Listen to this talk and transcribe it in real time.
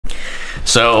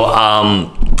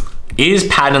So, is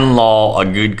patent law a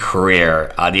good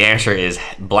career? The answer is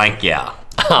blank yeah.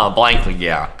 Blankly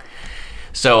yeah.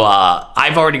 So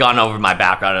I've already gone over my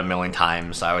background a million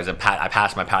times. I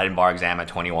passed my patent bar exam at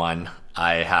 21.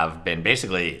 I have been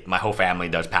basically, my whole family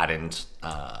does patents,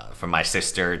 from my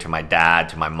sister to my dad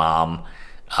to my mom.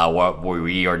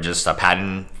 We are just a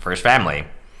patent first family.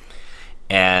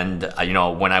 And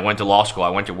when I went to law school, I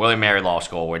went to William & Mary Law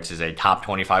School, which is a top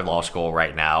 25 law school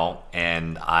right now.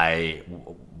 And I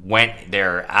went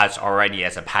there as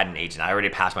a patent agent. I already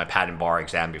passed my patent bar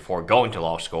exam before going to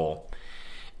law school.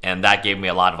 And that gave me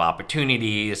a lot of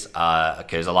opportunities,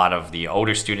 because a lot of the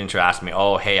older students were asking me,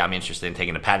 oh, hey, I'm interested in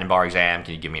taking the patent bar exam.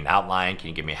 Can you give me an outline? Can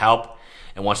you give me help?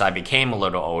 And once I became a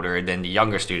little older, then the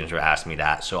younger students were asking me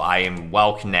that. So I am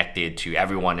well connected to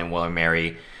everyone in William &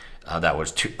 Mary that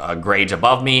was grades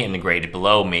above me and the grades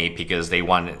below me, because they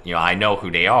wanted, I know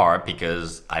who they are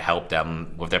because I helped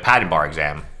them with their patent bar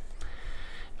exam.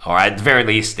 Or at the very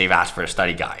least, they've asked for a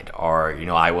study guide. Or,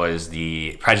 I was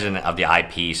the president of the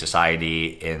IP Society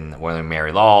in William &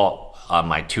 Mary Law on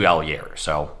my 2L year.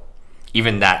 So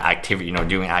even that activity,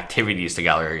 doing activities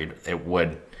together,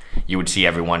 you would see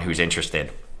everyone who's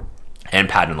interested in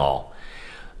patent law.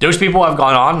 Those people have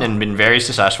gone on and been very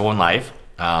successful in life.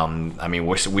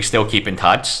 We still keep in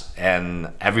touch,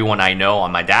 and everyone I know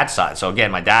on my dad's side. So again,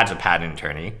 my dad's a patent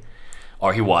attorney,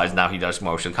 or he was. Now he does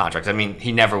most of the contracts.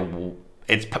 He never.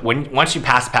 Once you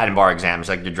pass the patent bar exam, it's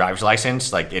like your driver's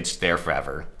license. Like, it's there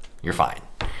forever. You're fine,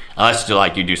 unless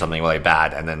you do something really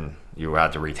bad and then you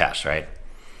have to retest, right?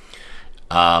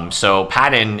 So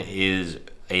patent is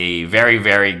a very,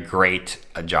 very great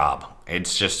job.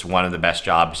 It's just one of the best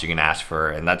jobs you can ask for,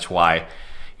 and that's why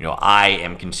I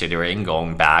am considering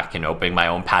going back and opening my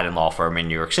own patent law firm in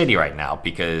New York City right now,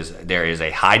 because there is a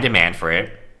high demand for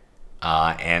it,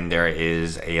 and there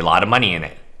is a lot of money in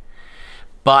it.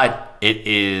 But it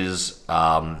is,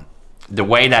 the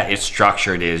way that it's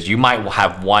structured is you might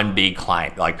have one big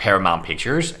client, like Paramount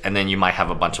Pictures, and then you might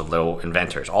have a bunch of little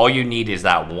inventors. All you need is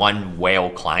that one whale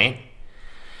client,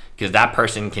 because that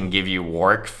person can give you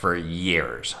work for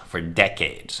years, for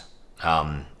decades.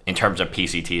 In terms of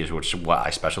PCTs, which is what I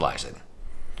specialize in.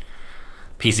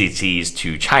 PCTs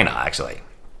to China, actually.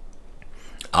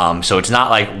 So it's not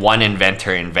like one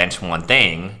inventor invents one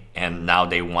thing and now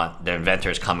the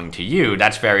inventors coming to you.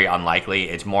 That's very unlikely.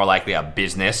 It's more likely a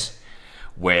business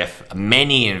with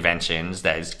many inventions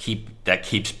that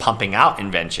keeps pumping out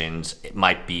inventions. It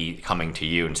might be coming to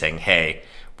you and saying, hey,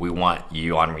 we want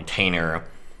you on retainer,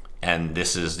 and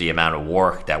this is the amount of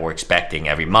work that we're expecting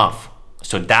every month.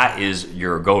 So that is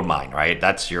your gold mine, right?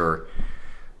 That's your,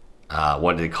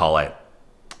 what do they call it?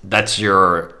 That's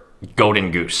your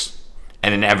golden goose.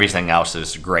 And then everything else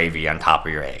is gravy on top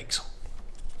of your eggs.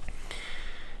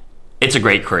 It's a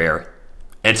great career.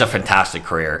 It's a fantastic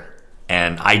career.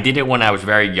 And I did it when I was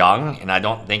very young, and I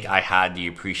don't think I had the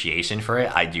appreciation for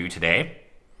it I do today.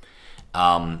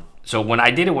 So when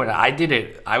I did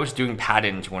it, I was doing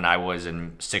patents when I was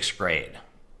in 6th grade.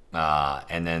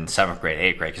 And then 7th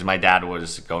grade, 8th grade, because my dad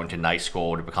was going to night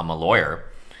school to become a lawyer,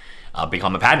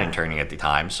 become a patent attorney at the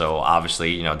time. So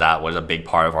obviously, that was a big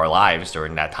part of our lives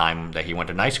during that time that he went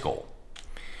to night school.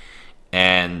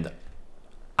 And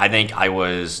I think I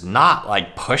was not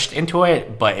like pushed into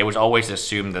it, but it was always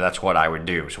assumed that that's what I would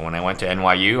do. So when I went to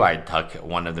NYU, I took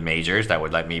one of the majors that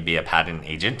would let me be a patent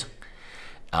agent.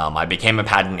 I became a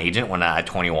patent agent when I was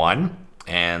 21.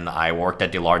 And I worked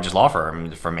at the largest law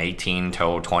firm from 18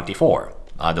 till 24,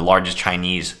 the largest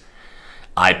Chinese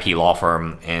IP law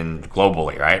firm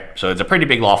globally, right? So it's a pretty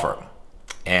big law firm.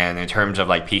 And in terms of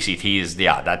like PCTs,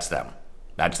 yeah, that's them.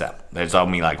 There's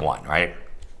only like one, right?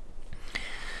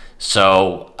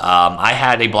 So I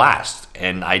had a blast,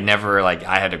 and I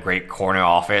had a great corner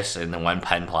office in the One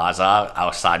Penn Plaza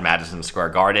outside Madison Square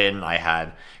Garden. I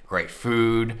had great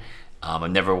food. I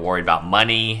never worried about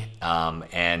money,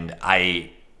 and I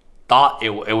thought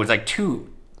it was like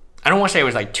I don't want to say it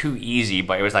was like too easy,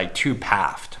 but it was like too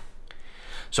pathed.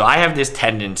 So I have this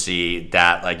tendency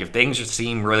that like if things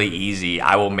seem really easy,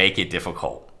 I will make it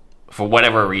difficult. For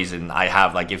whatever reason, I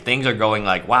have like if things are going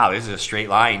like, wow, this is a straight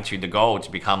line to the goal to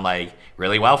become like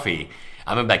really wealthy,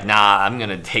 I'm gonna be like, nah, I'm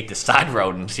gonna take the side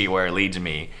road and see where it leads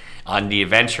me on the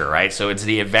adventure, right? So it's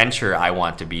the adventure I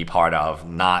want to be part of,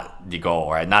 not the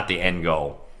goal, right? Not the end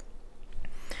goal.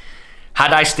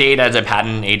 Had I stayed as a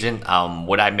patent agent,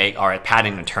 or a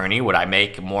patent attorney, would I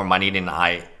make more money than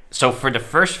so for the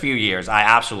first few years, I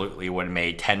absolutely would have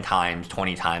made 10 times,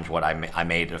 20 times what I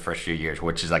made the first few years,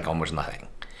 which is like almost nothing.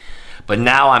 But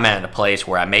now I'm at a place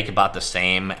where I make about the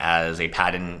same as a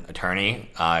patent attorney,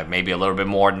 maybe a little bit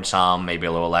more than some, maybe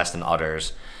a little less than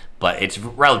others. but it's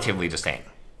relatively the same.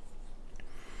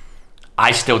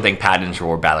 I still think patents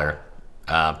were better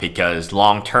because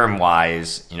long-term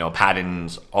wise,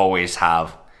 patents always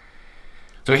have.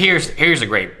 So here's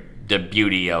the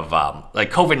beauty of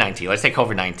like COVID-19. Let's say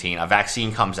COVID-19, a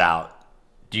vaccine comes out.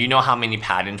 Do you know how many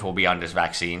patents will be on this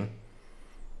vaccine?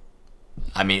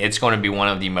 I mean, it's going to be one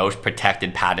of the most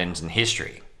protected patents in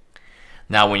history.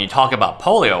 Now, when you talk about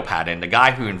polio patent, the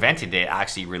guy who invented it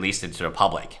actually released it to the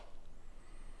public.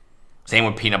 Same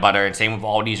with peanut butter, and same with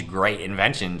all these great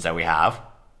inventions that we have.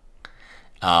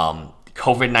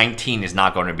 COVID-19 is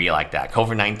not going to be like that.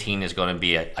 COVID-19 is going to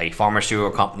be a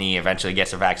pharmaceutical company eventually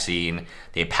gets a vaccine,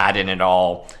 they patent it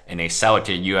all, and they sell it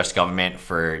to the US government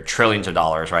for trillions of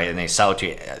dollars, right? And they sell it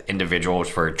to individuals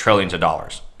for trillions of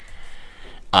dollars.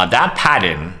 That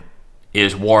patent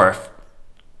is worth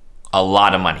a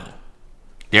lot of money.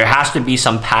 There has to be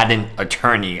some patent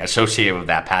attorney associated with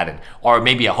that patent, or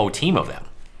maybe a whole team of them.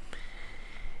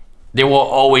 There will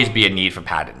always be a need for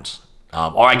patents.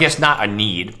 Or I guess not a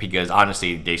need, because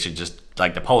honestly, they should just,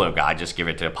 like the polio guy, just give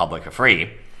it to the public for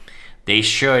free.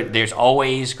 There's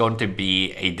always going to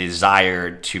be a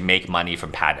desire to make money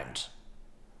from patents.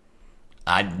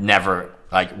 When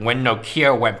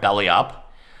Nokia went belly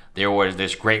up, there was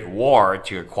this great war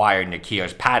to acquire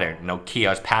Nokia's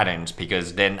patents,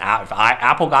 because then if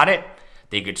Apple got it,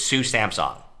 they could sue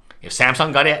Samsung. If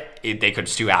Samsung got it, they could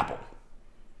sue Apple.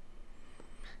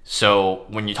 So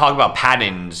when you talk about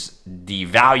patents, the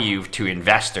value to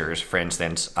investors, for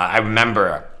instance, I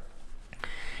remember,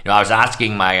 I was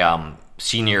asking my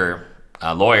senior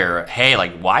lawyer, hey,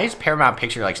 like, why is Paramount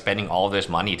Picture like spending all of this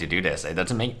money to do this? It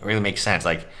doesn't really make sense.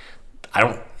 Like,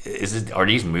 are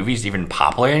these movies even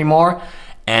popular anymore?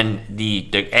 And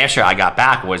the answer I got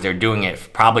back was they're doing it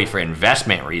probably for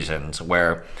investment reasons,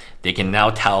 where they can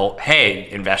now tell, hey,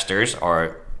 investors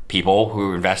or people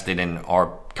who invested in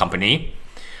our company,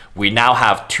 we now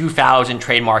have 2,000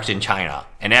 trademarks in China.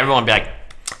 And everyone will be like,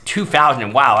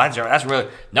 2,000, wow, that's really,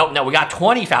 no, we got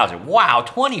 20,000, wow,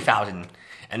 20,000.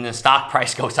 And the stock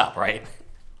price goes up, right?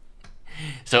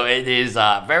 So it is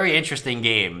a very interesting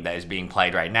game that is being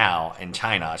played right now in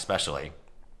China, especially.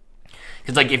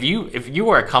 Because like if you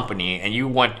were a company and you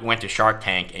went to Shark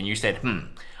Tank and you said,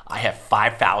 I have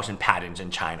 5,000 patents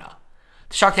in China,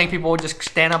 the Shark Tank people would just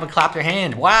stand up and clap their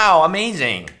hands. Wow,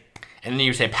 amazing. And then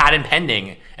you say patent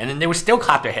pending, and then they would still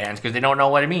clap their hands because they don't know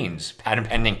what it means. Patent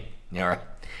pending,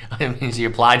 it means you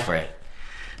applied for it.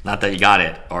 Not that you got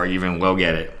it or even will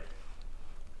get it.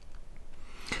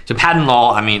 So patent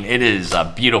law, I mean, it is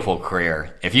a beautiful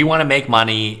career. If you want to make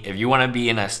money, if you want to be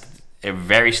in a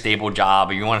very stable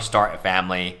job, if you want to start a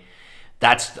family,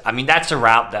 that's a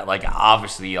route that like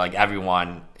obviously like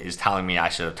everyone is telling me I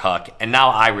should have took. And now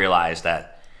I realize that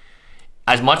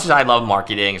as much as I love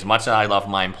marketing, as much as I love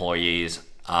my employees,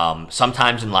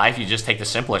 sometimes in life you just take the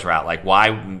simplest route. Like,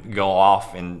 why go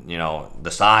off and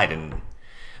the side? And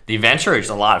the adventure is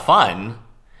a lot of fun,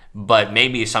 but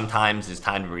maybe sometimes it's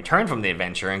time to return from the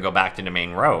adventure and go back to the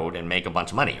main road and make a bunch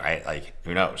of money, right? Like,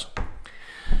 who knows?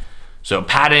 So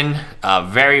patent,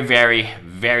 very, very,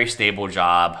 very stable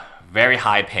job, very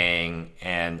high paying,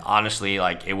 and honestly,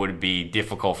 like, it would be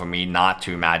difficult for me not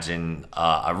to imagine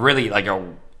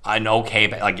an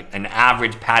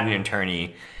average patent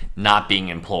attorney not being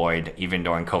employed even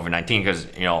during COVID-19, because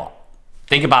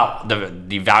think about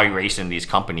the valuation of these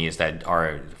companies that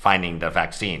are finding the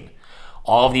vaccine.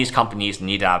 All of these companies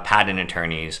need to have patent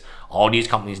attorneys. All these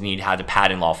companies need to have the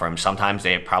patent law firms. Sometimes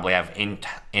they probably have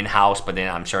in-house, but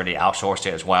then I'm sure they outsource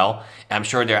it as well. And I'm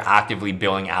sure they're actively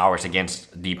billing hours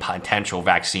against the potential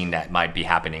vaccine that might be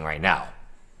happening right now.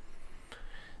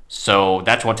 So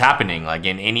that's what's happening. Like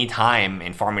in any time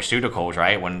in pharmaceuticals,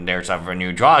 right? When there's a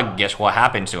new drug, guess what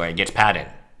happens to it? It gets patent.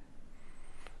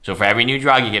 So for every new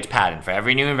drug, it gets patent. For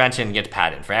every new invention, it gets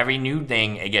patent. For every new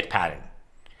thing, it gets patent.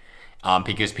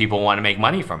 Because people want to make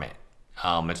money from it.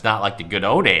 It's not like the good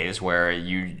old days where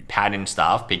you patent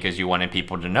stuff because you wanted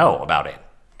people to know about it.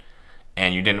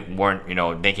 And you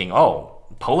weren't thinking, oh,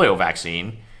 polio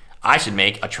vaccine, I should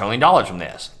make $1 trillion from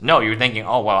this. No, you're thinking,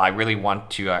 oh, well, I really want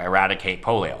to eradicate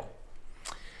polio.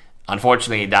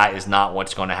 Unfortunately, that is not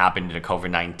what's going to happen to the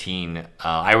COVID-19.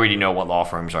 I already know what law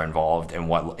firms are involved and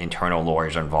what internal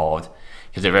lawyers are involved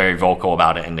because they're very vocal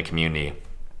about it in the community.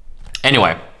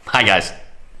 Anyway, hi guys.